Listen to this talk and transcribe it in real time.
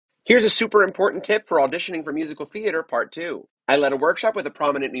Here's a super important tip for auditioning for musical theater, part two. I led a workshop with a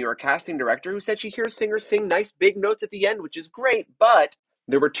prominent New York casting director who said she hears singers sing nice big notes at the end, which is great, but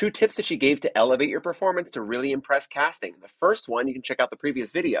there were two tips that she gave to elevate your performance to really impress casting. The first one, you can check out the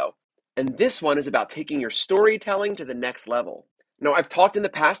previous video, and this one is about taking your storytelling to the next level. Now, I've talked in the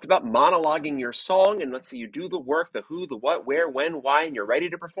past about monologuing your song, and let's say you do the work, the who, the what, where, when, why, and you're ready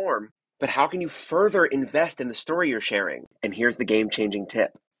to perform. But how can you further invest in the story you're sharing? And here's the game-changing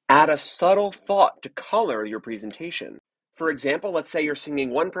tip. Add a subtle thought to color your presentation. For example, let's say you're singing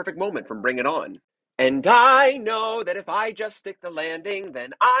One Perfect Moment from Bring It On. And I know that if I just stick the landing, then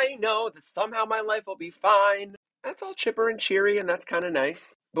I know that somehow my life will be fine. That's all chipper and cheery, and that's kind of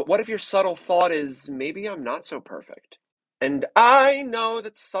nice. But what if your subtle thought is, maybe I'm not so perfect? And I know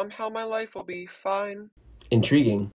that somehow my life will be fine. Intriguing.